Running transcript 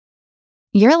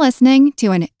You're listening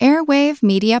to an Airwave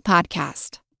Media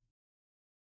Podcast.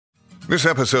 This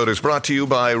episode is brought to you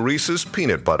by Reese's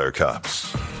Peanut Butter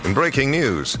Cups. In breaking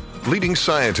news, leading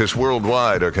scientists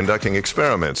worldwide are conducting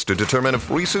experiments to determine if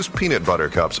Reese's Peanut Butter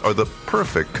Cups are the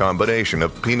perfect combination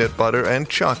of peanut butter and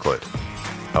chocolate.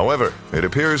 However, it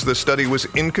appears the study was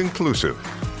inconclusive,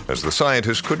 as the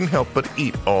scientists couldn't help but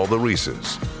eat all the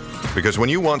Reese's. Because when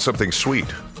you want something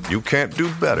sweet, you can't do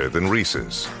better than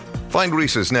Reese's. Find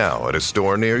Reese's now at a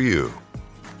store near you.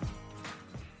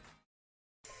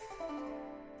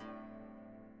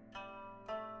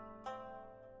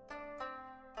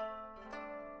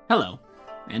 Hello,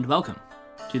 and welcome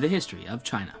to the History of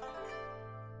China.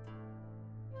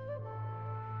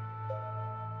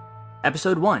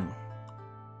 Episode 1.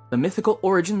 The Mythical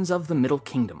Origins of the Middle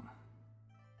Kingdom.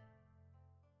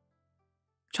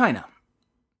 China.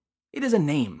 It is a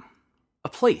name, a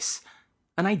place,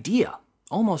 an idea,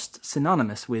 almost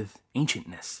synonymous with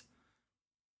ancientness.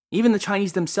 Even the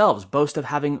Chinese themselves boast of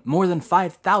having more than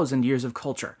 5,000 years of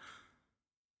culture.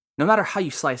 No matter how you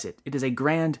slice it, it is a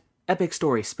grand, epic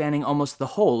story spanning almost the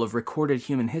whole of recorded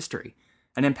human history,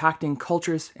 and impacting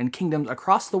cultures and kingdoms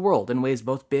across the world in ways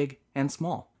both big and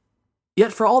small.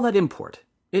 Yet for all that import,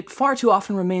 it far too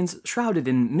often remains shrouded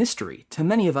in mystery to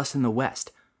many of us in the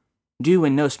West, due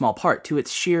in no small part to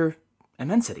its sheer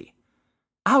immensity.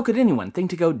 How could anyone think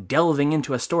to go delving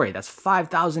into a story that's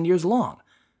 5,000 years long?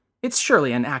 It's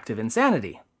surely an act of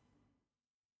insanity.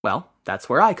 Well, that's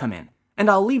where I come in, and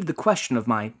I'll leave the question of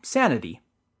my sanity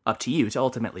up to you to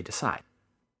ultimately decide.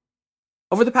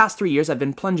 Over the past 3 years, I've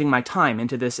been plunging my time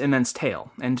into this immense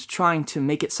tale, and trying to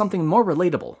make it something more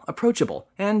relatable, approachable,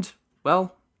 and,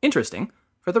 well, interesting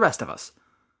for the rest of us.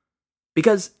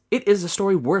 Because it is a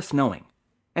story worth knowing,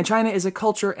 and China is a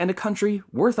culture and a country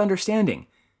worth understanding,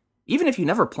 even if you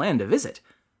never plan to visit,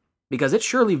 because it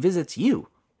surely visits you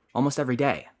almost every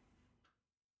day.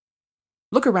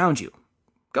 Look around you.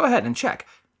 Go ahead and check.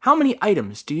 How many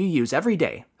items do you use every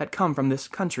day that come from this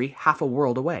country half a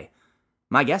world away?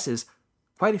 My guess is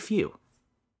quite a few.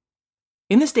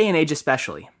 In this day and age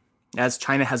especially, as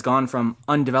China has gone from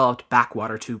undeveloped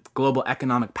backwater to global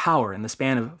economic power in the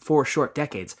span of 4 short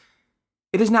decades,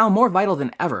 it is now more vital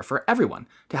than ever for everyone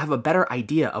to have a better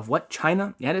idea of what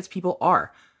China and its people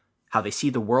are, how they see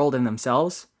the world and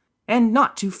themselves, and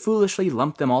not to foolishly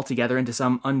lump them all together into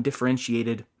some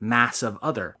undifferentiated mass of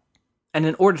other. And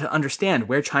in order to understand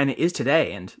where China is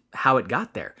today and how it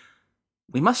got there,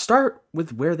 we must start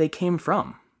with where they came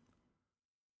from.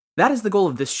 That is the goal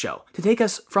of this show, to take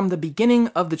us from the beginning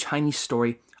of the Chinese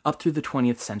story up through the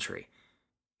 20th century.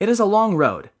 It is a long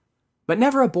road, but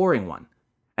never a boring one,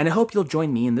 and I hope you'll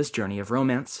join me in this journey of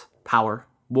romance, power,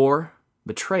 war,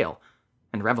 betrayal,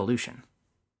 and revolution.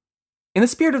 In the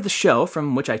spirit of the show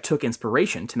from which I took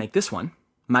inspiration to make this one,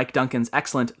 Mike Duncan's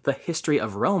excellent The History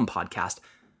of Rome podcast,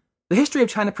 the history of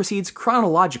China proceeds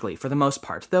chronologically for the most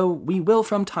part, though we will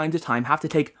from time to time have to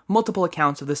take multiple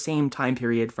accounts of the same time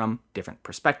period from different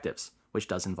perspectives, which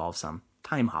does involve some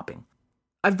time hopping.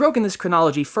 I've broken this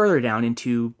chronology further down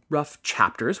into rough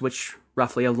chapters, which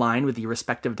roughly align with the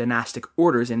respective dynastic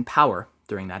orders in power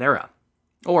during that era,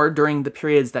 or during the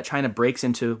periods that China breaks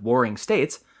into warring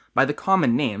states by the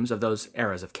common names of those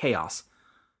eras of chaos.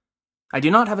 I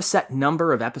do not have a set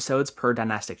number of episodes per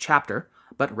dynastic chapter,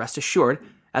 but rest assured,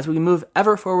 as we move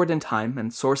ever forward in time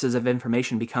and sources of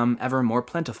information become ever more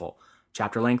plentiful,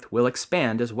 chapter length will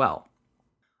expand as well.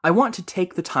 I want to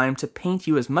take the time to paint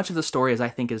you as much of the story as I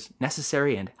think is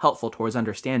necessary and helpful towards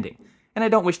understanding, and I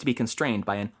don't wish to be constrained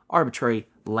by an arbitrary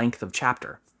length of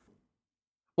chapter.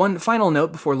 One final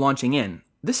note before launching in,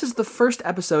 this is the first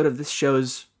episode of this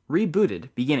show's rebooted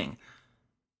beginning.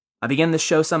 I began this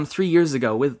show some 3 years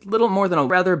ago with little more than a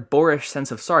rather boorish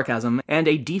sense of sarcasm and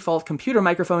a default computer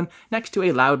microphone next to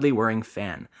a loudly whirring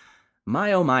fan.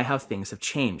 My oh my, how things have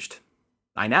changed.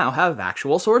 I now have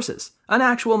actual sources, an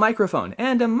actual microphone,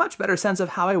 and a much better sense of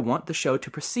how I want the show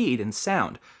to proceed and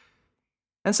sound.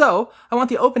 And so, I want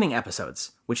the opening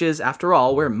episodes, which is, after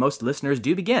all, where most listeners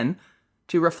do begin,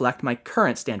 to reflect my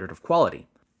current standard of quality.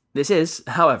 This is,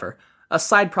 however, a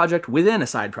side project within a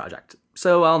side project,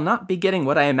 so I'll not be getting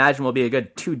what I imagine will be a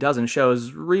good 24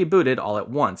 shows rebooted all at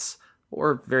once,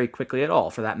 or very quickly at all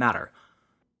for that matter.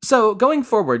 So, going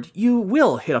forward, you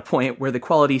will hit a point where the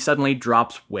quality suddenly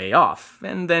drops way off,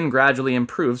 and then gradually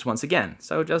improves once again,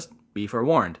 so just be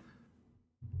forewarned.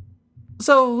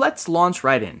 So let's launch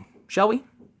right in, shall we?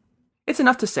 It's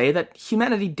enough to say that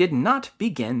humanity did not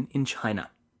begin in China,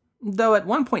 though at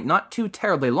one point not too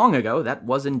terribly long ago that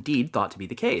was indeed thought to be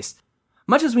the case.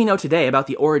 Much as we know today about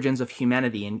the origins of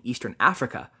humanity in Eastern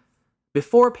Africa,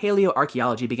 Before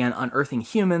paleoarchaeology began unearthing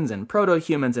humans and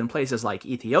proto-humans in places like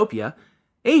Ethiopia,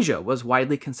 Asia was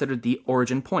widely considered the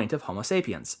origin point of Homo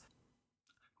sapiens.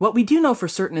 What we do know for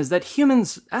certain is that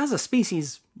humans, as a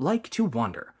species, like to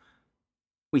wander.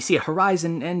 We see a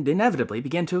horizon and inevitably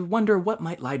begin to wonder what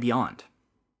might lie beyond.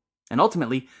 And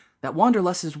ultimately, that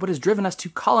wanderlust is what has driven us to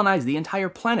colonize the entire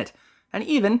planet, and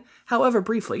even, however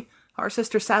briefly, our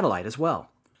sister satellite as well.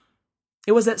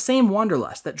 It was that same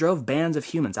wanderlust that drove bands of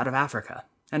humans out of Africa,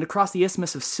 and across the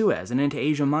Isthmus of Suez and into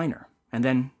Asia Minor, and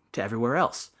then to everywhere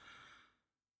else.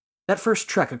 That first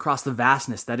trek across the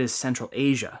vastness that is Central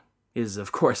Asia is,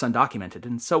 of course, undocumented,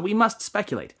 and so we must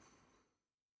speculate.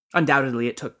 Undoubtedly,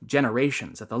 it took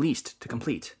generations at the least to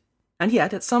complete. And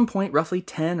yet, at some point roughly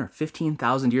 10 or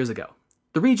 15,000 years ago,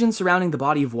 the region surrounding the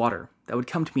body of water that would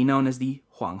come to be known as the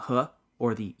Huanghe,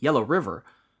 or the Yellow River,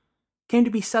 came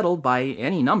to be settled by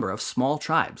any number of small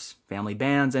tribes, family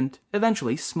bands, and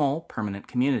eventually small permanent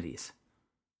communities.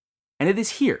 And it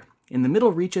is here, in the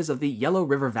middle reaches of the Yellow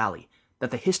River Valley,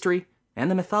 that the history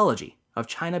and the mythology of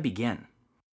China begin.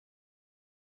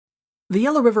 The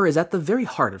Yellow River is at the very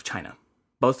heart of China,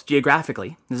 both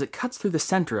geographically, as it cuts through the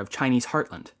center of Chinese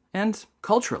heartland, and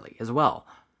culturally as well.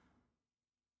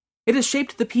 It has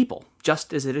shaped the people,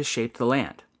 just as it has shaped the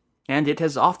land, and it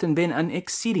has often been an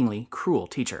exceedingly cruel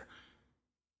teacher.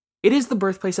 It is the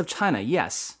birthplace of China,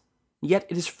 yes, yet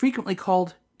it is frequently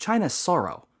called China's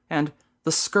sorrow, and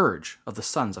the scourge of the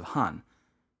sons of Han.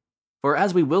 For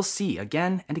as we will see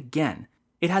again and again,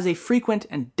 it has a frequent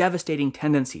and devastating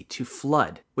tendency to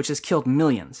flood, which has killed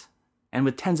millions, and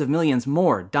with tens of millions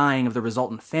more dying of the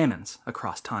resultant famines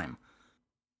across time.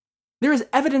 There is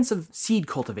evidence of seed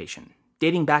cultivation,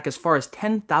 dating back as far as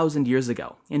 10,000 years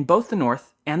ago, in both the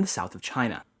north and the south of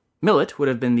China. Millet would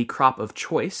have been the crop of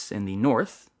choice in the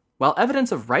north, while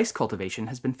evidence of rice cultivation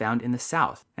has been found in the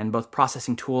south, and both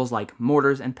processing tools like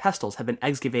mortars and pestles have been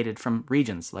excavated from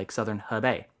regions like southern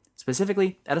Hebei,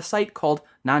 specifically at a site called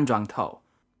Nanzhuangtou.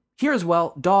 Here as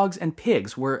well, dogs and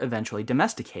pigs were eventually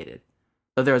domesticated,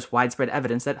 though there is widespread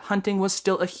evidence that hunting was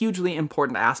still a hugely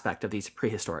important aspect of these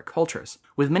prehistoric cultures,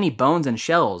 with many bones and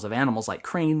shells of animals like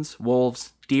cranes,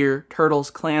 wolves, deer,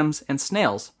 turtles, clams, and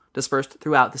snails dispersed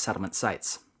throughout the settlement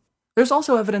sites. There's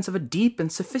also evidence of a deep and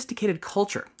sophisticated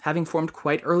culture having formed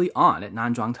quite early on at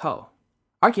Nanzhuangtou.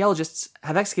 Archaeologists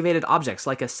have excavated objects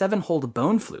like a 7-holed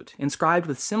bone flute inscribed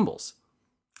with symbols.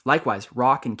 Likewise,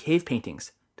 rock and cave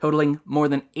paintings, totaling more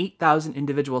than 8,000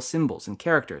 individual symbols and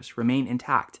characters, remain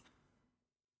intact.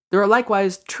 There are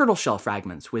likewise turtle shell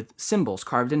fragments with symbols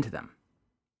carved into them.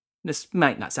 This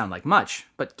might not sound like much,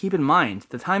 but keep in mind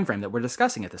the time frame that we're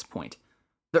discussing at this point.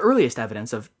 The earliest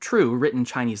evidence of true written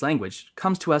Chinese language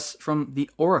comes to us from the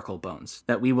oracle bones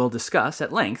that we will discuss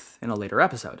at length in a later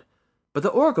episode. But the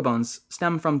oracle bones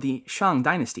stem from the Shang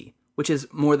dynasty, which is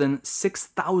more than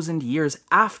 6,000 years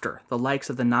after the likes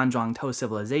of the Nanzhuangtou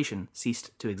civilization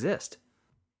ceased to exist.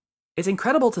 It's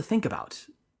incredible to think about,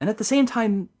 and at the same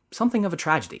time, something of a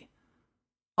tragedy.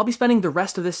 I'll be spending the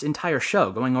rest of this entire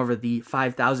show going over the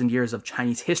 5,000 years of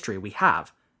Chinese history we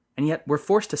have, and yet we're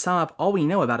forced to sum up all we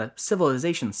know about a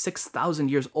civilization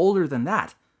 6,000 years older than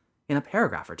that in a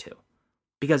paragraph or two,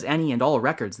 because any and all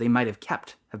records they might have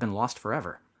kept have been lost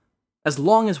forever. As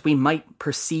long as we might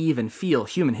perceive and feel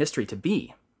human history to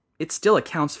be, it still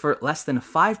accounts for less than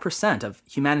 5% of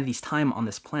humanity's time on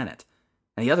this planet,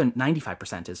 and the other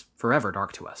 95% is forever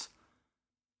dark to us.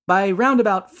 By round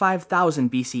about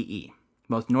 5000 BCE,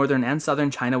 both northern and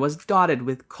southern China was dotted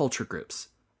with culture groups.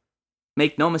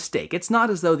 Make no mistake, it's not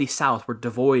as though the South were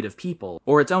devoid of people,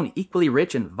 or its own equally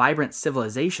rich and vibrant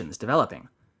civilizations developing.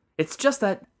 It's just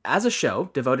that, as a show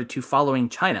devoted to following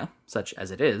China, such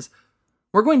as it is,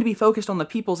 we're going to be focused on the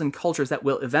peoples and cultures that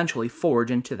will eventually forge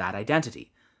into that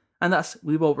identity, and thus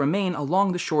we will remain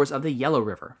along the shores of the Yellow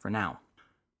River for now.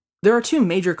 There are two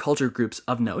major culture groups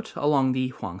of note along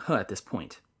the Huanghe at this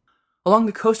point. Along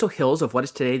the coastal hills of what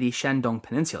is today the Shandong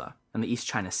Peninsula and the East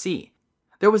China Sea,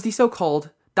 there was the so-called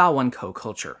Dawankou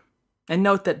culture. And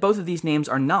note that both of these names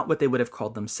are not what they would have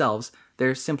called themselves,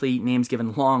 they're simply names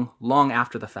given long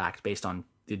after the fact based on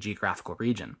the geographical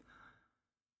region.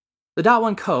 The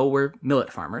Dawankou were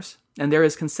millet farmers, and there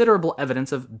is considerable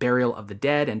evidence of burial of the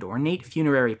dead and ornate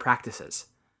funerary practices.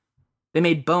 They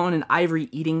made bone and ivory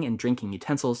eating and drinking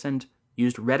utensils and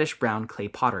used reddish-brown clay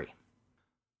pottery.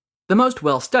 The most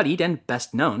well-studied and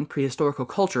best-known prehistorical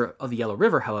culture of the Yellow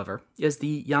River, however, is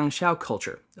the Yangshao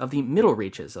culture of the middle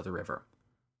reaches of the river.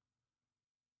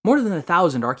 More than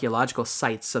 1,000 archaeological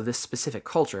sites of this specific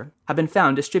culture have been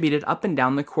found distributed up and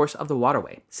down the course of the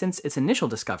waterway since its initial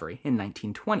discovery in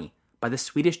 1920 by the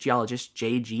Swedish geologist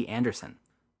J.G. Anderson.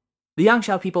 The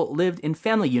Yangshao people lived in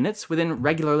family units within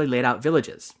regularly laid out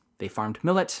villages. They farmed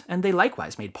millet, and they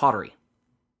likewise made pottery.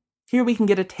 Here we can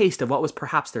get a taste of what was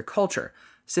perhaps their culture,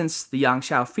 since the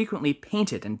Yangshao frequently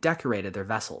painted and decorated their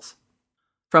vessels.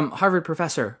 From Harvard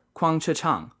professor Kwang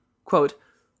Chichang, quote,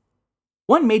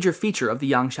 "One major feature of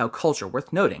the Yangshao culture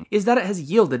worth noting is that it has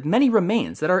yielded many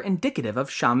remains that are indicative of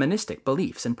shamanistic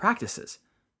beliefs and practices.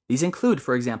 These include,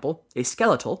 for example, a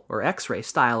skeletal or X-ray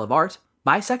style of art,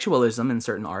 bisexualism in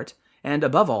certain art, and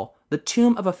above all, the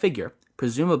tomb of a figure,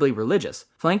 presumably religious,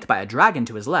 flanked by a dragon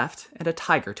to his left and a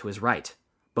tiger to his right,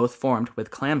 both formed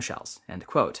with clamshells." End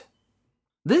quote.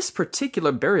 This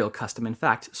particular burial custom, in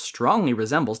fact, strongly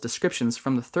resembles descriptions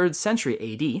from the 3rd century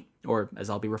AD, or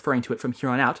as I'll be referring to it from here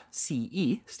on out,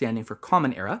 CE, standing for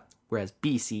Common Era, whereas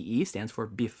BCE stands for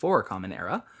Before Common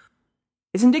Era.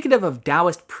 It's indicative of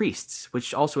Taoist priests,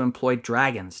 which also employed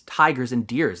dragons, tigers, and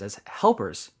deers as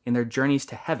helpers in their journeys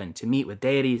to heaven to meet with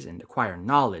deities and acquire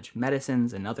knowledge,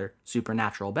 medicines, and other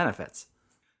supernatural benefits.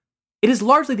 It is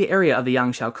largely the area of the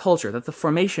Yangshao culture that the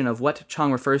formation of what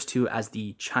Chang refers to as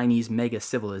the Chinese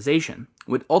mega-civilization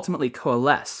would ultimately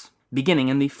coalesce, beginning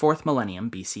in the 4th millennium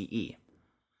BCE.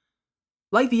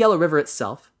 Like the Yellow River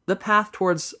itself, the path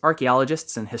towards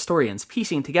archaeologists and historians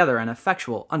piecing together an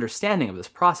effectual understanding of this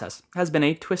process has been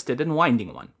a twisted and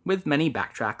winding one, with many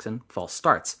backtracks and false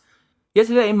starts. Yet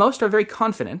today, most are very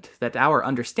confident that our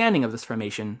understanding of this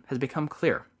formation has become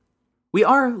clear. We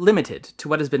are limited to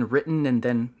what has been written and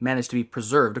then managed to be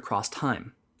preserved across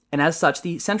time. And as such,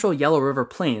 the central Yellow River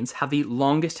Plains have the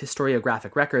longest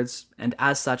historiographic records, and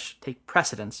as such, take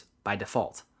precedence by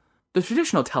default. The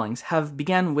traditional tellings have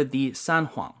begun with the San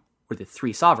Huang, or the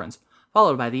 3 sovereigns,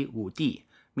 followed by the Wu Di,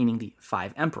 meaning the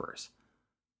 5 emperors.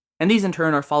 And these in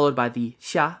turn are followed by the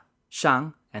Xia,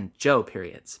 Shang, and Zhou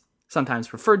periods,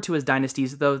 sometimes referred to as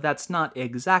dynasties, though that's not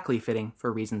exactly fitting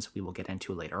for reasons we will get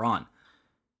into later on.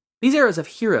 These eras of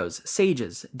heroes,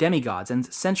 sages, demigods,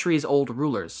 and centuries-old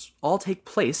rulers all take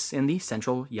place in the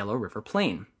central Yellow River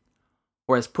Plain.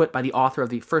 Or as put by the author of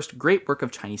the first great work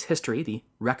of Chinese history, the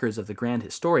Records of the Grand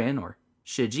Historian, or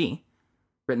Shiji,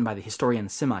 written by the historian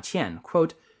Sima Qian,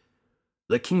 quote,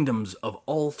 "The kingdoms of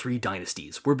all 3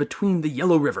 dynasties were between the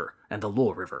Yellow River and the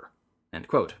Luo River." End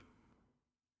quote.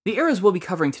 The eras we'll be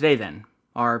covering today, then,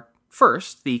 are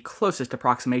first, the closest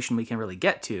approximation we can really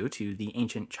get to the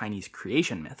ancient Chinese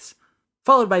creation myths,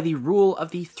 followed by the rule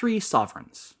of the 3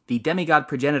 sovereigns, the demigod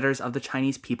progenitors of the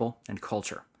Chinese people and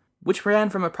culture, which ran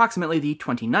from approximately the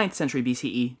 29th century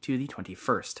BCE to the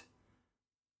 21st.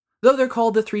 Though they're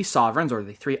called the 3 sovereigns, or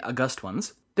the 3 august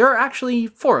ones, there are actually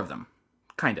 4 of them,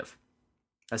 kind of,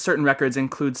 as certain records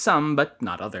include some, but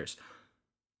not others.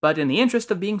 But in the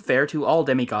interest of being fair to all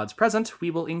demigods present, we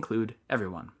will include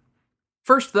everyone.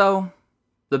 First, though,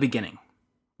 the beginning,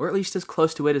 or at least as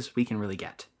close to it as we can really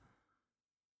get.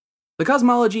 The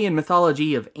cosmology and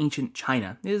mythology of ancient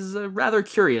China is a rather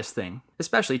curious thing,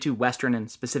 especially to Western and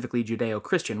specifically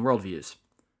Judeo-Christian worldviews.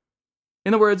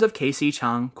 In the words of K.C.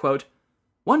 Chang, quote,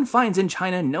 "One finds in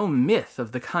China no myth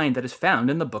of the kind that is found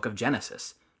in the Book of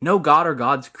Genesis. No god or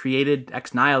gods created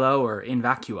ex nihilo or in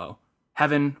vacuo.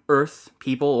 Heaven, earth,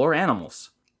 people, or animals."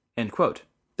 End quote.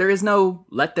 There is no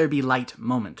let there be light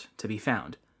moment to be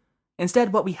found.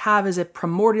 Instead, what we have is a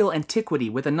primordial antiquity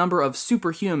with a number of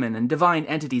superhuman and divine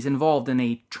entities involved in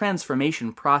a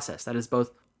transformation process that is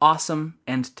both awesome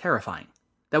and terrifying,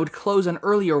 that would close an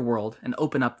earlier world and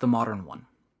open up the modern one.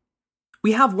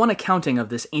 We have one accounting of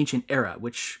this ancient era,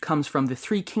 which comes from the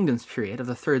 3 Kingdoms period of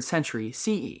the 3rd century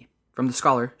CE, from the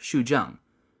scholar Xu Zheng,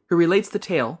 who relates the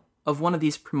tale of one of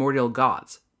these primordial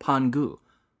gods, Pan Gu,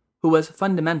 who was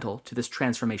fundamental to this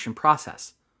transformation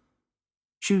process.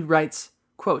 Xu writes,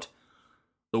 quote,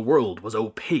 "The world was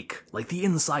opaque like the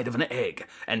inside of an egg,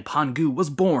 and Pan Gu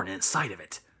was born inside of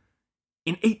it.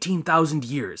 In 18,000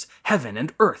 years, heaven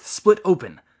and earth split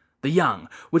open. The yang,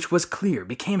 which was clear,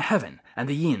 became heaven, and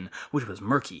the yin, which was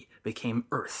murky, became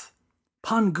earth.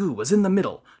 Pan Gu was in the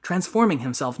middle, transforming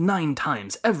himself 9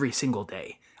 times every single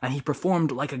day, and he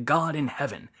performed like a god in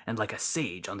heaven and like a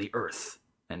sage on the earth."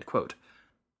 End quote.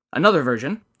 Another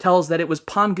version tells that it was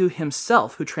Pan Gu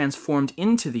himself who transformed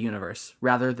into the universe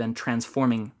rather than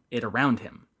transforming it around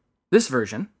him. This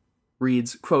version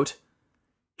reads, quote,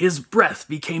 "His breath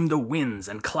became the winds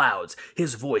and clouds,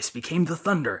 his voice became the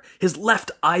thunder, his left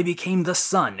eye became the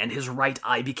sun, and his right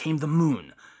eye became the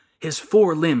moon. His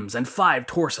 4 limbs and 5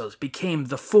 torsos became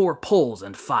the 4 poles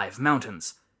and 5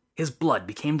 mountains. His blood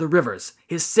became the rivers,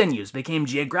 his sinews became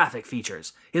geographic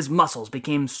features, his muscles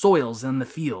became soils in the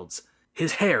fields.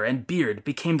 His hair and beard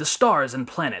became the stars and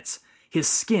planets. His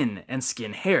skin and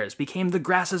skin hairs became the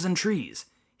grasses and trees.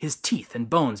 His teeth and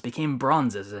bones became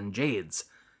bronzes and jades.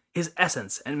 His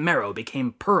essence and marrow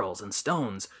became pearls and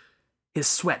stones. His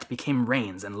sweat became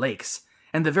rains and lakes,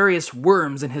 and the various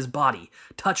worms in his body,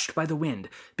 touched by the wind,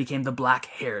 became the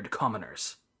black-haired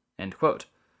commoners." End quote.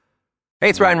 Hey,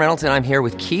 it's Ryan Reynolds, and I'm here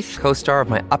with Keith, co-star of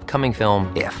my upcoming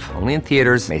film, If, only in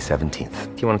theaters May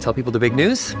 17th. Do you want to tell people the big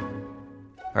news?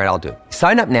 All right, I'll do it.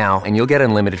 Sign up now and you'll get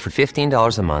unlimited for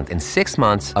 $15 a month and 6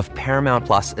 months of Paramount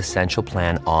Plus Essential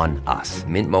Plan on us.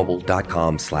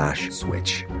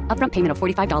 MintMobile.com/switch. Upfront payment of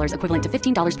 $45 equivalent to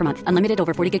 $15 per month. Unlimited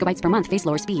over 40 gigabytes per month. Face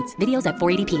lower speeds. Videos at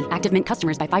 480p. Active Mint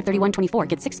customers by 531.24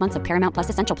 get 6 months of Paramount Plus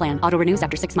Essential Plan. Auto renews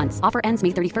after 6 months. Offer ends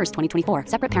May 31st, 2024.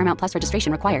 Separate Paramount Plus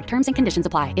registration required. Terms and conditions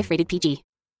apply if rated PG.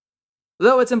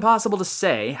 Though it's impossible to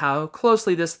say how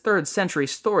closely this 3rd century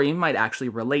story might actually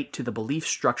relate to the belief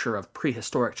structure of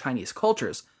prehistoric Chinese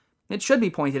cultures, it should be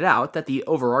pointed out that the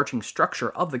overarching structure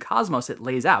of the cosmos it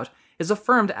lays out is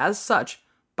affirmed as such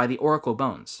by the oracle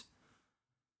bones.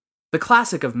 The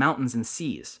classic of mountains and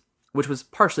seas, which was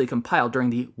partially compiled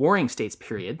during the Warring States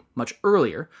period, much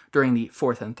earlier, during the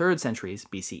 4th and 3rd centuries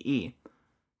BCE,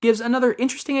 gives another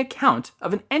interesting account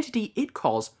of an entity it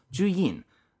calls Zhuyin,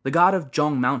 the god of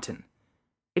Zhong Mountain.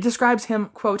 It describes him,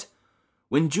 quote,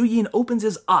 "When Zhuyin opens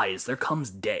his eyes, there comes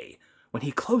day. When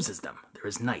he closes them, there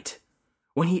is night.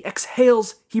 When he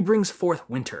exhales, he brings forth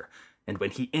winter. And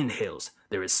when he inhales,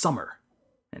 there is summer."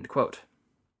 End quote.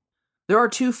 There are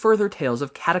 2 further tales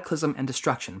of cataclysm and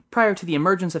destruction prior to the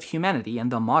emergence of humanity and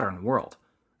the modern world,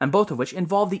 and both of which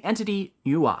involve the entity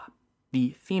Nuwa,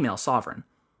 the female sovereign,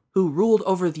 who ruled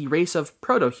over the race of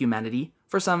proto-humanity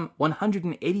for some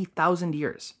 180,000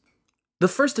 years. The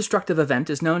first destructive event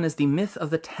is known as the Myth of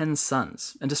the 10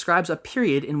 Suns, and describes a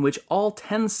period in which all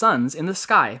 10 suns in the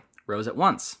sky rose at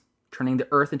once, turning the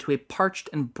earth into a parched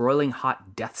and broiling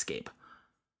hot deathscape.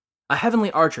 A heavenly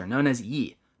archer known as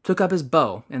Yi took up his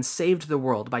bow and saved the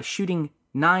world by shooting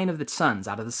 9 of the suns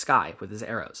out of the sky with his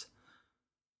arrows.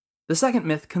 The second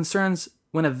myth concerns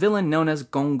when a villain known as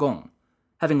Gong Gong,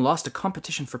 having lost a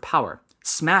competition for power,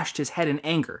 smashed his head in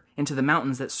anger into the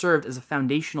mountains that served as a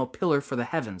foundational pillar for the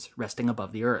heavens resting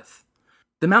above the earth.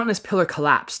 The mountainous pillar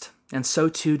collapsed, and so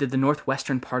too did the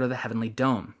northwestern part of the heavenly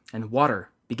dome, and water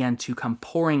began to come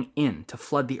pouring in to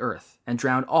flood the earth and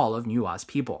drown all of Nuwa's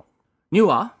people.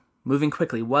 Nuwa, moving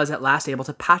quickly, was at last able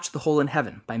to patch the hole in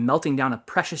heaven by melting down a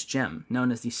precious gem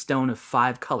known as the Stone of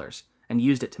 5 Colors, and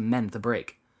used it to mend the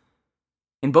break.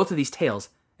 In both of these tales,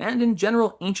 and in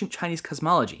general ancient Chinese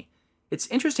cosmology, it's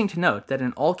interesting to note that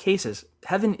in all cases,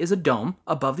 heaven is a dome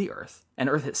above the earth, and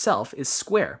earth itself is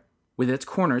square, with its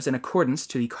corners in accordance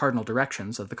to the cardinal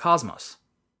directions of the cosmos.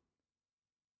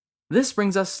 This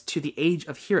brings us to the Age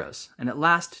of Heroes, and at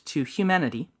last to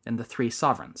humanity and the 3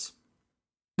 sovereigns.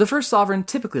 The first sovereign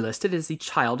typically listed is the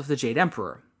child of the Jade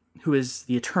Emperor, who is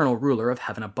the eternal ruler of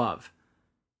heaven above.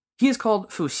 He is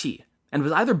called Fu Xi, and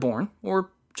was either born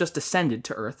or just descended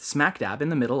to earth smack dab in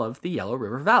the middle of the Yellow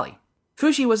River Valley.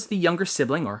 Fuxi was the younger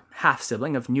sibling, or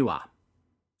half-sibling, of Nuwa.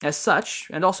 As such,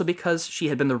 and also because she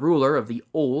had been the ruler of the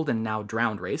old and now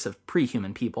drowned race of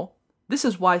pre-human people, this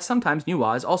is why sometimes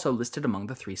Nuwa is also listed among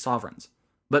the 3 sovereigns.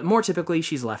 But more typically,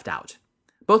 she's left out.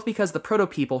 Both because the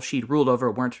proto-people she'd ruled over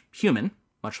weren't human,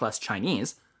 much less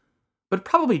Chinese, but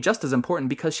probably just as important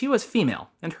because she was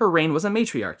female, and her reign was a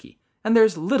matriarchy, and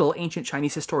there's little ancient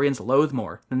Chinese historians loathe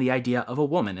more than the idea of a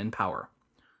woman in power.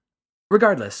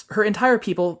 Regardless, her entire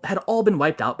people had all been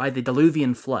wiped out by the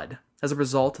Diluvian flood as a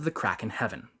result of the crack in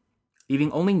heaven,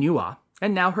 leaving only Nuwa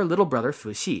and now her little brother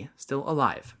Fuxi still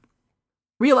alive.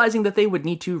 Realizing that they would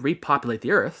need to repopulate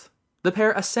the earth, the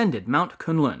pair ascended Mount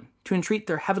Kunlun to entreat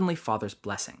their heavenly father's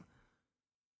blessing.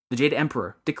 The Jade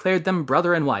Emperor declared them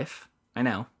brother and wife, I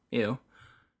know, ew,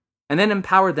 and then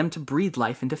empowered them to breathe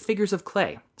life into figures of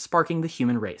clay, sparking the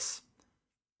human race.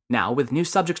 Now, with new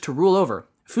subjects to rule over,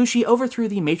 Fuxi overthrew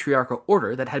the matriarchal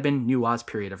order that had been Nuwa's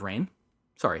period of reign,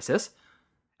 sorry sis,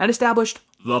 and established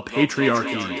the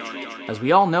patriarchy, as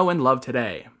we all know and love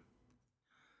today.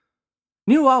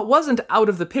 Nuwa wasn't out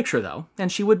of the picture though,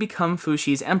 and she would become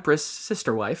Fuxi's empress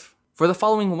sister-wife for the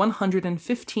following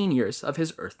 115 years of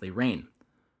his earthly reign.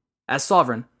 As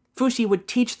sovereign, Fuxi would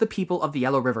teach the people of the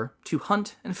Yellow River to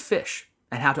hunt and fish,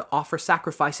 and how to offer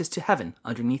sacrifices to heaven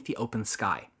underneath the open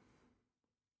sky.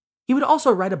 He would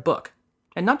also write a book,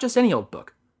 and not just any old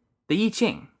book, the I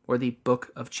Ching, or the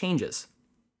Book of Changes.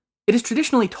 It is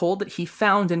traditionally told that he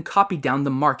found and copied down the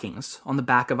markings on the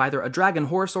back of either a dragon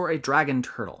horse or a dragon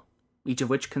turtle, each of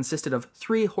which consisted of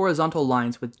 3 horizontal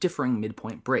lines with differing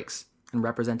midpoint breaks, and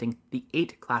representing the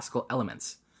 8 classical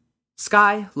elements: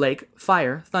 sky, lake,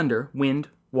 fire, thunder, wind,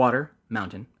 water,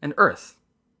 mountain, and earth.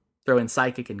 Throw in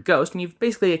psychic and ghost, and you've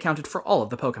basically accounted for all of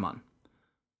the Pokemon.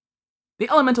 The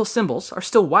elemental symbols are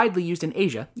still widely used in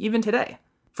Asia, even today.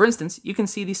 For instance, you can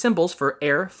see the symbols for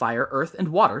air, fire, earth, and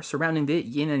water surrounding the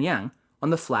yin and yang on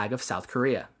the flag of South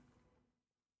Korea.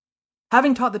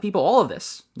 Having taught the people all of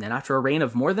this, and after a reign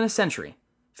of more than a century,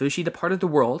 Fuxi departed the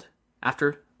world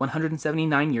after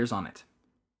 179 years on it.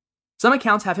 Some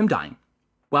accounts have him dying,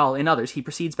 while in others he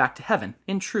proceeds back to heaven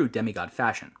in true demigod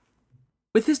fashion.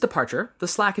 With his departure, the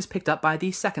slack is picked up by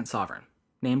the second sovereign,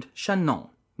 named Shennong,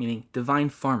 meaning divine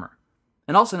farmer,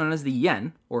 and also known as the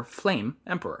Yen, or Flame,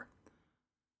 Emperor.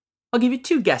 I'll give you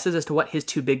two guesses as to what his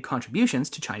two big contributions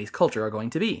to Chinese culture are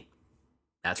going to be.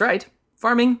 That's right,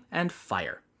 farming and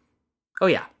fire. Oh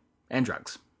yeah, and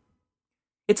drugs.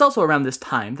 It's also around this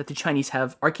time that the Chinese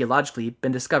have archaeologically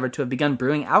been discovered to have begun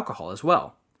brewing alcohol as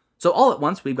well. So all at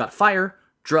once we've got fire,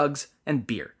 drugs, and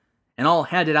beer, and all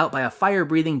handed out by a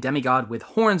fire-breathing demigod with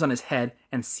horns on his head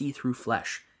and see-through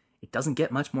flesh. It doesn't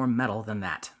get much more metal than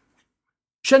that.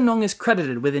 Shennong is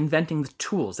credited with inventing the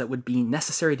tools that would be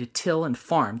necessary to till and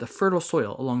farm the fertile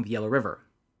soil along the Yellow River,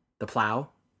 the plow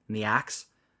and the axe,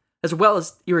 as well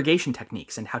as irrigation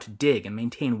techniques and how to dig and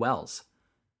maintain wells.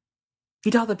 He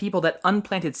taught the people that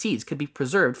unplanted seeds could be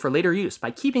preserved for later use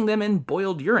by keeping them in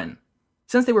boiled urine.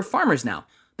 Since they were farmers now,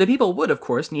 the people would, of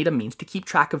course, need a means to keep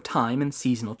track of time and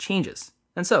seasonal changes,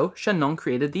 and so Shennong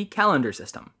created the calendar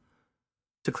system.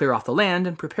 To clear off the land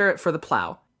and prepare it for the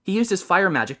plow, he used his fire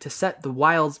magic to set the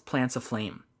wild plants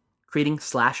aflame, creating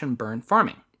slash-and-burn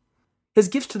farming. His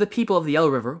gifts to the people of the Yellow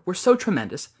River were so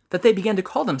tremendous that they began to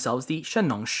call themselves the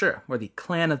Shennong Shi, or the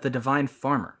Clan of the Divine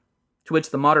Farmer, to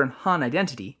which the modern Han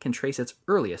identity can trace its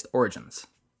earliest origins.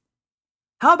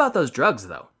 How about those drugs,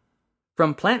 though?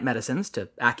 From plant medicines to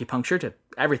acupuncture to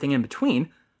everything in between,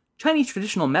 Chinese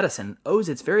traditional medicine owes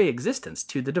its very existence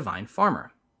to the divine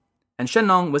farmer. And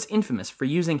Shennong was infamous for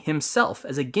using himself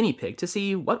as a guinea pig to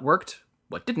see what worked,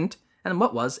 what didn't, and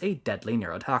what was a deadly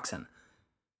neurotoxin.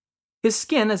 His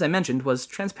skin, as I mentioned, was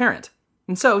transparent,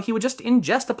 and so he would just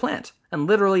ingest a plant and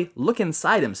literally look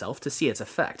inside himself to see its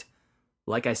effect.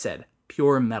 Like I said,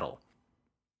 pure metal.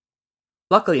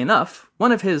 Luckily enough,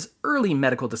 one of his early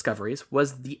medical discoveries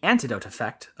was the antidote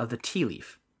effect of the tea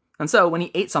leaf. And so when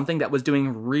he ate something that was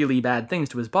doing really bad things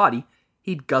to his body,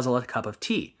 he'd guzzle a cup of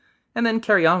tea, and then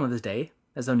carry on with his day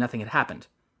as though nothing had happened,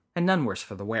 and none worse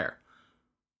for the wear.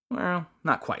 Well,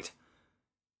 not quite.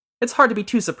 It's hard to be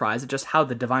too surprised at just how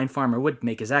the divine farmer would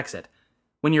make his exit.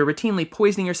 When you're routinely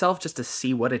poisoning yourself just to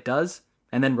see what it does,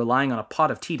 and then relying on a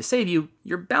pot of tea to save you,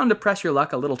 you're bound to press your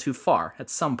luck a little too far at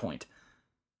some point.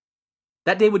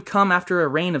 That day would come after a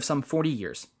reign of some 40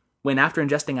 years, when after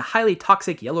ingesting a highly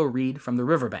toxic yellow reed from the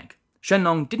riverbank,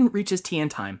 Shennong didn't reach his tea in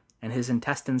time, and his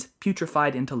intestines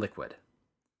putrefied into liquid.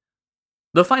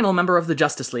 The final member of the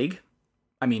Justice League,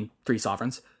 3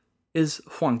 sovereigns, is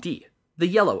Huangdi, the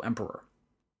Yellow Emperor.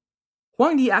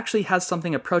 Huangdi actually has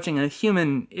something approaching a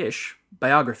human-ish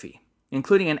biography,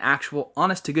 including an actual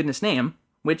honest-to-goodness name,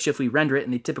 which, if we render it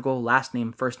in the typical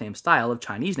last-name, first-name style of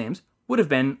Chinese names, would have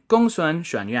been Gongsun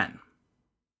Xuanyuan.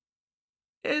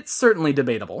 It's certainly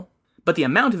debatable, but the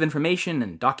amount of information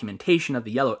and documentation of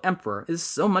the Yellow Emperor is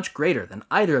so much greater than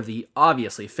either of the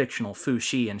obviously fictional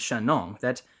Fuxi and Shennong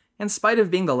that, in spite of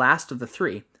being the last of the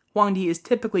three, Huangdi is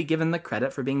typically given the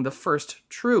credit for being the first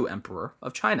true emperor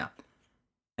of China.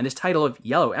 And his title of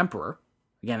Yellow Emperor,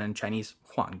 again in Chinese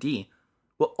Huangdi,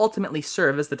 will ultimately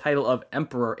serve as the title of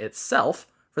emperor itself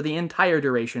for the entire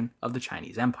duration of the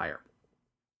Chinese Empire.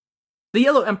 The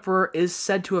Yellow Emperor is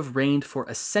said to have reigned for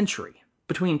a century,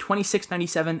 between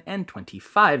 2697 and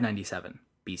 2597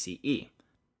 BCE,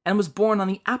 and was born on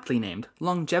the aptly named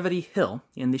Longevity Hill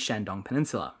in the Shandong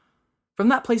Peninsula. From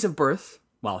that place of birth,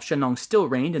 while Shennong still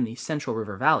reigned in the central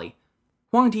river valley,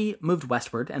 Huangdi moved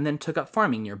westward and then took up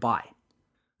farming nearby.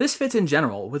 This fits in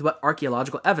general with what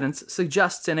archaeological evidence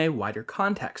suggests in a wider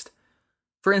context.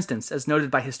 For instance, as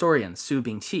noted by historian Su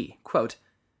Bingqi, quote,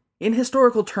 "In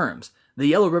historical terms, the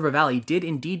Yellow River Valley did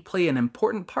indeed play an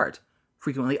important part,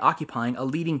 frequently occupying a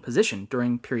leading position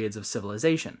during periods of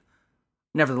civilization.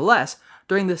 Nevertheless,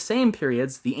 during the same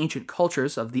periods, the ancient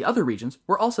cultures of the other regions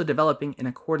were also developing in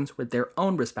accordance with their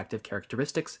own respective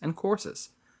characteristics and courses.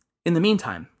 In the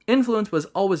meantime, influence was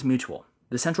always mutual.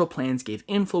 The central plains gave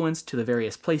influence to the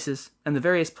various places, and the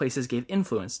various places gave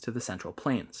influence to the central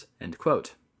plains." End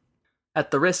quote.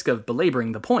 At the risk of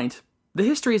belaboring the point, the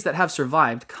histories that have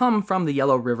survived come from the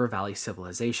Yellow River Valley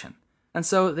civilization, and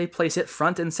so they place it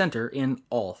front and center in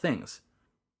all things.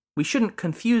 We shouldn't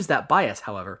confuse that bias,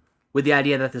 however, with the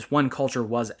idea that this one culture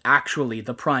was actually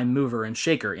the prime mover and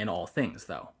shaker in all things,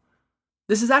 though.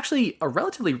 This is actually a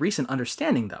relatively recent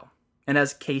understanding, though, and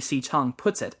as K.C. Chang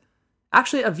puts it,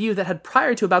 Actually, a view that had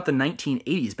prior to about the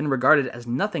 1980s been regarded as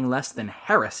nothing less than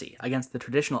heresy against the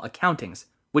traditional accountings,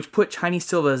 which put Chinese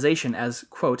civilization as,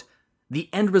 quote, the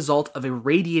end result of a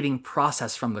radiating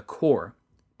process from the core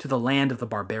to the land of the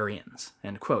barbarians,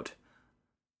 end quote.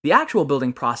 The actual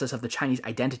building process of the Chinese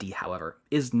identity, however,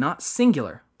 is not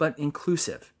singular, but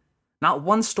inclusive. Not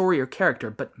one story or character,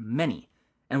 but many,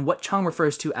 and what Chang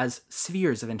refers to as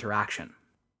spheres of interaction.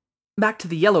 Back to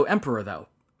the Yellow Emperor, though.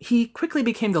 He quickly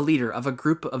became the leader of a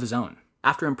group of his own,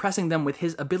 after impressing them with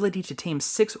his ability to tame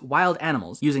 6 wild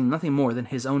animals using nothing more than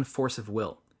his own force of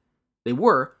will. They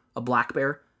were a black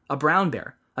bear, a brown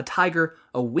bear, a tiger,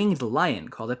 a winged lion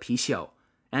called a pixiu,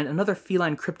 and another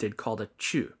feline cryptid called a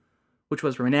chu, which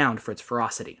was renowned for its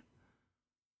ferocity.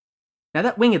 Now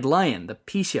that winged lion, the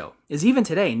pixiu, is even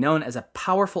today known as a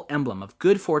powerful emblem of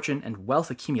good fortune and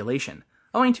wealth accumulation,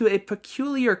 owing to a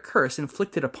peculiar curse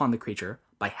inflicted upon the creature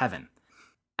by heaven.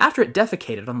 After it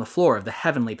defecated on the floor of the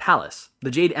heavenly palace,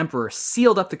 the Jade Emperor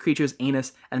sealed up the creature's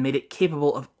anus and made it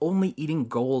capable of only eating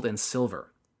gold and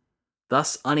silver.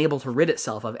 Thus, unable to rid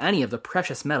itself of any of the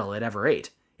precious metal it ever ate,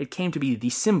 it came to be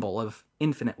the symbol of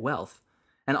infinite wealth,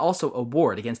 and also a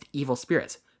ward against evil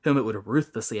spirits, whom it would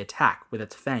ruthlessly attack with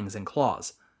its fangs and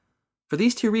claws. For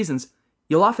these 2 reasons,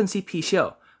 you'll often see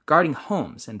pixiu guarding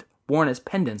homes and worn as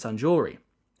pendants on jewelry,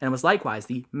 and was likewise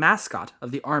the mascot of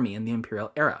the army in the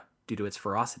imperial era, due to its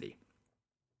ferocity.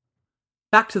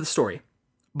 Back to the story.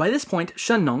 By this point,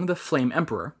 Shennong, the Flame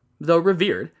Emperor, though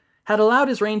revered, had allowed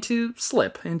his reign to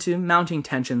slip into mounting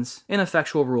tensions,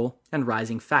 ineffectual rule, and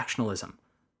rising factionalism,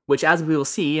 which, as we will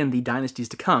see in the dynasties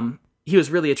to come, he was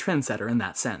really a trendsetter in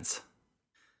that sense.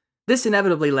 This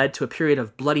inevitably led to a period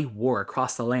of bloody war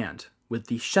across the land, with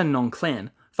the Shennong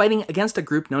clan fighting against a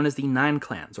group known as the 9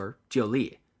 Clans, or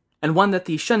Jiuli, and one that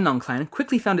the Shennong clan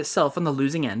quickly found itself on the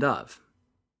losing end of.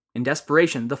 In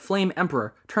desperation, the Flame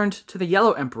Emperor turned to the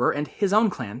Yellow Emperor and his own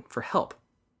clan for help,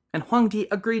 and Huangdi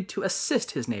agreed to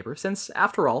assist his neighbor since,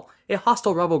 after all, a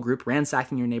hostile rebel group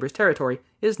ransacking your neighbor's territory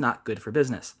is not good for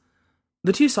business.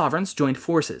 The 2 sovereigns joined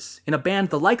forces in a band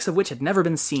the likes of which had never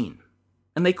been seen,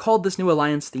 and they called this new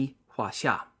alliance the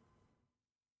Huaxia.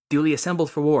 Duly assembled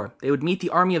for war, they would meet the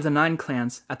army of the 9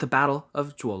 Clans at the Battle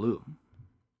of Zhuolu.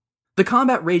 The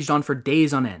combat raged on for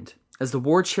days on end, as the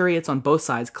war chariots on both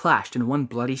sides clashed in one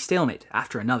bloody stalemate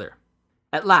after another.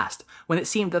 At last, when it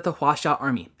seemed that the Huaxia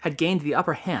army had gained the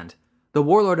upper hand, the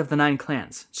warlord of the 9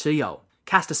 Clans, Chiyou,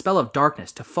 cast a spell of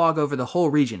darkness to fog over the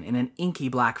whole region in an inky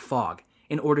black fog,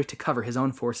 in order to cover his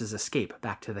own forces' escape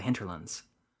back to the hinterlands.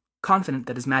 Confident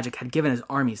that his magic had given his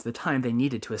armies the time they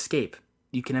needed to escape,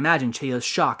 you can imagine Chiyou's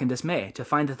shock and dismay to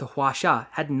find that the Huaxia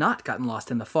had not gotten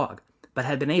lost in the fog, but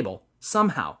had been able,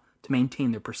 somehow, to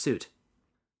maintain their pursuit.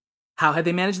 How had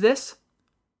they managed this?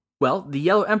 Well, the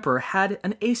Yellow Emperor had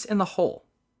an ace in the hole.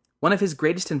 One of his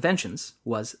greatest inventions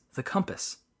was the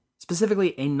compass,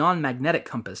 specifically a non-magnetic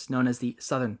compass known as the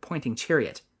Southern Pointing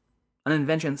Chariot, an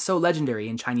invention so legendary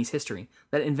in Chinese history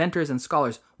that inventors and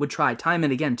scholars would try time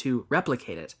and again to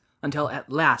replicate it, until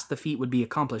at last the feat would be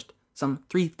accomplished some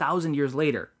 3,000 years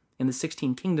later in the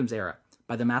 16 Kingdoms era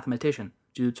by the mathematician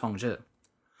Zhu Congzhi.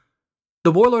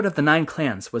 The warlord of the 9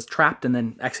 Clans was trapped and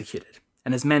then executed,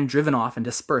 and his men driven off and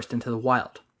dispersed into the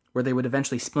wild, where they would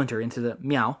eventually splinter into the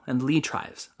Miao and Li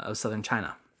tribes of southern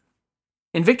China.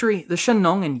 In victory, the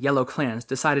Shennong and Yellow clans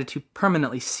decided to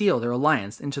permanently seal their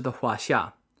alliance into the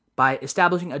Huaxia by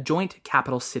establishing a joint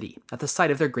capital city at the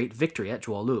site of their great victory at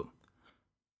Zhuolu.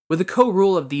 With the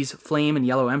co-rule of these Flame and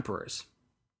Yellow emperors,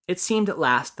 it seemed at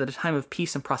last that a time of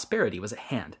peace and prosperity was at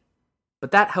hand.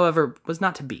 But that, however, was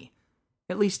not to be,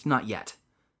 at least not yet.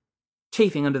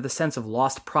 Chafing under the sense of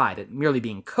lost pride at merely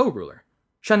being co-ruler,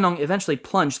 Shennong eventually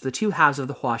plunged the 2 halves of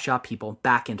the Huaxia people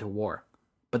back into war,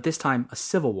 but this time a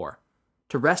civil war,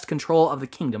 to wrest control of the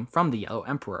kingdom from the Yellow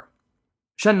Emperor.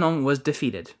 Shennong was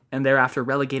defeated, and thereafter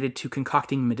relegated to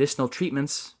concocting medicinal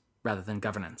treatments rather than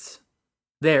governance.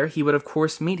 There, he would of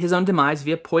course meet his own demise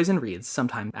via poison reeds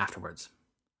sometime afterwards.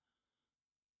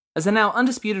 As the now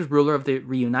undisputed ruler of the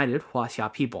reunited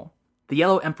Huaxia people, the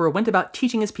Yellow Emperor went about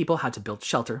teaching his people how to build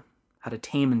shelter, how to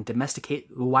tame and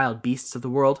domesticate the wild beasts of the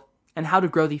world, and how to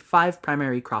grow the 5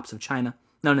 primary crops of China,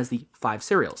 known as the 5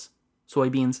 cereals: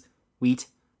 soybeans, wheat,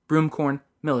 broomcorn,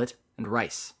 millet, and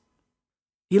rice.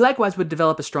 He likewise would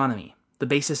develop astronomy, the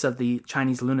basis of the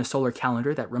Chinese lunisolar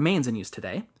calendar that remains in use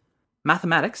today,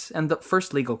 mathematics, and the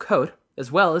first legal code,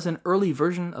 as well as an early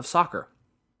version of soccer.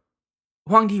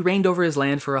 Huangdi reigned over his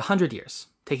land for 100 years,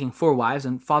 taking 4 wives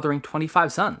and fathering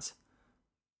 25 sons.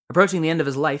 Approaching the end of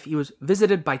his life, he was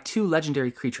visited by 2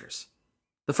 legendary creatures.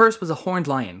 The first was a horned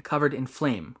lion covered in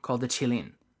flame called the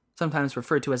qilin, sometimes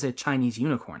referred to as a Chinese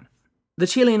unicorn. The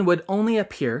Chilean would only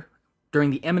appear during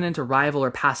the imminent arrival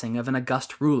or passing of an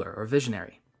august ruler or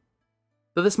visionary.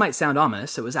 Though this might sound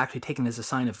ominous, it was actually taken as a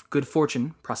sign of good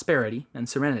fortune, prosperity, and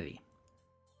serenity.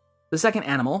 The second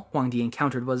animal Huangdi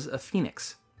encountered was a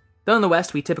phoenix. Though in the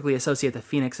West we typically associate the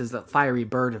phoenix as the fiery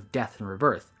bird of death and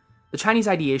rebirth, the Chinese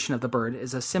ideation of the bird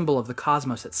is a symbol of the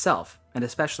cosmos itself, and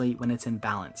especially when it's in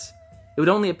balance. It would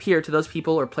only appear to those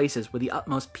people or places with the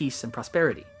utmost peace and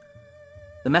prosperity.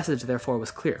 The message, therefore,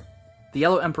 was clear. The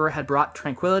Yellow Emperor had brought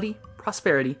tranquility,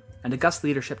 prosperity, and august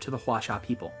leadership to the Huaxia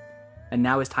people, and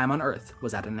now his time on Earth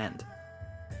was at an end.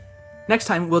 Next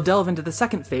time, we'll delve into the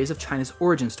second phase of China's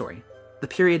origin story, the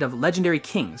period of legendary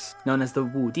kings known as the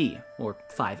Wu Di, or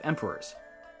 5 emperors.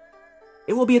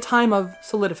 It will be a time of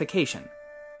solidification,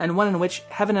 and one in which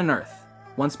heaven and earth,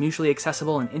 once mutually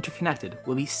accessible and interconnected,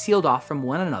 will be sealed off from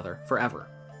one another forever,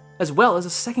 as well as a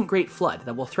second great flood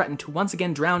that will threaten to once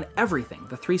again drown everything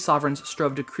the 3 sovereigns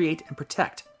strove to create and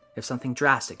protect if something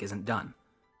drastic isn't done.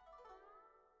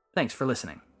 Thanks for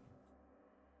listening.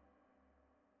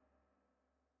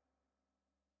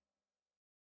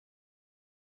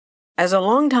 As a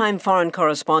longtime foreign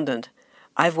correspondent,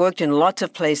 I've worked in lots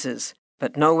of places,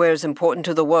 but nowhere as important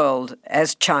to the world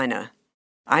as China.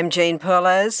 I'm Jane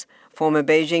Perlez, former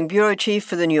Beijing bureau chief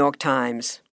for the New York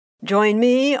Times. Join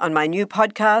me on my new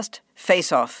podcast,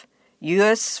 Face Off,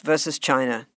 U.S. versus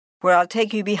China, where I'll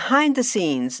take you behind the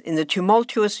scenes in the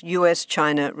tumultuous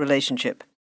U.S.-China relationship.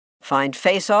 Find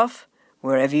Face Off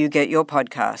wherever you get your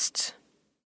podcasts.